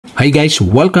Hi guys,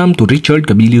 welcome to Richard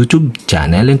Cabile YouTube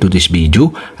channel. In today's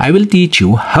video, I will teach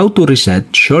you how to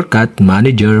reset shortcut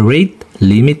manager rate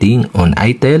limiting on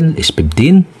itel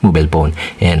S15 mobile phone.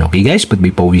 And okay guys, but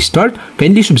before we start,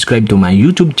 kindly subscribe to my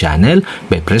YouTube channel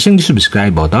by pressing the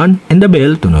subscribe button and the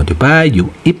bell to notify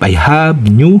you if I have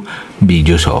new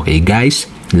videos. Okay guys,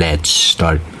 let's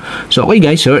start. So okay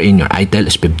guys, here in your itel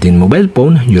S15 mobile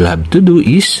phone, you'll have to do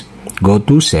is go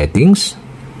to settings.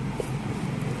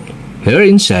 Here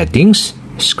in settings,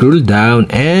 scroll down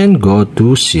and go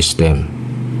to system.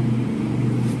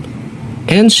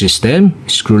 And system,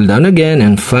 scroll down again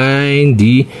and find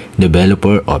the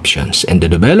developer options. And the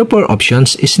developer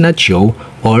options is not show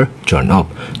or turn off.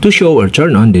 To show or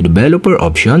turn on the developer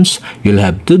options, you'll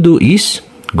have to do is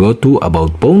go to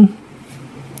about phone.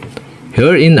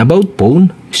 Here in about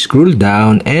phone, scroll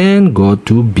down and go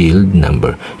to build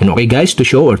number. And okay guys, to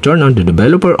show or turn on the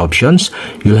developer options,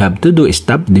 you'll have to do is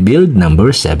tap the build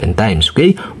number 7 times.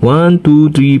 Okay, 1,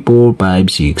 2, 3, 4, 5,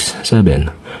 6,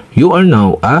 7. You are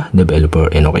now a developer.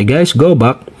 And okay guys, go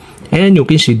back and you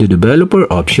can see the developer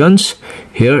options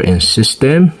here in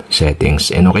system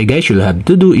settings. And okay guys, you'll have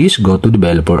to do is go to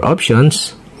developer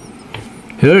options.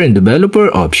 Here in developer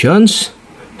options,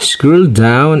 scroll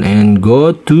down and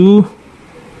go to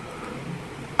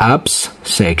apps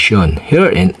section. Here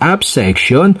in apps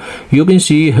section, you can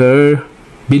see here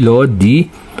below the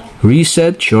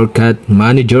reset shortcut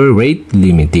manager rate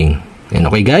limiting. And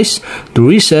okay guys, to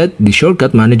reset the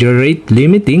shortcut manager rate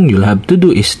limiting, you'll have to do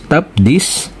is tap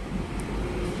this,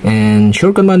 and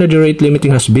shortcut manager rate limiting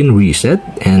has been reset,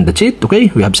 and that's it. Okay,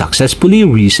 we have successfully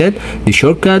reset the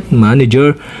shortcut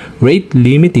manager rate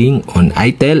limiting on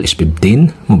itel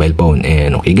S15 mobile phone.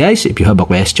 And okay guys, if you have a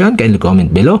question, kindly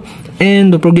comment below,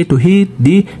 and don't forget to hit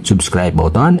the subscribe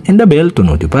button and the bell to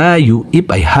notify you if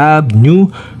I have new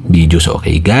videos.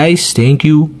 Okay guys, thank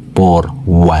you for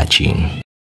watching.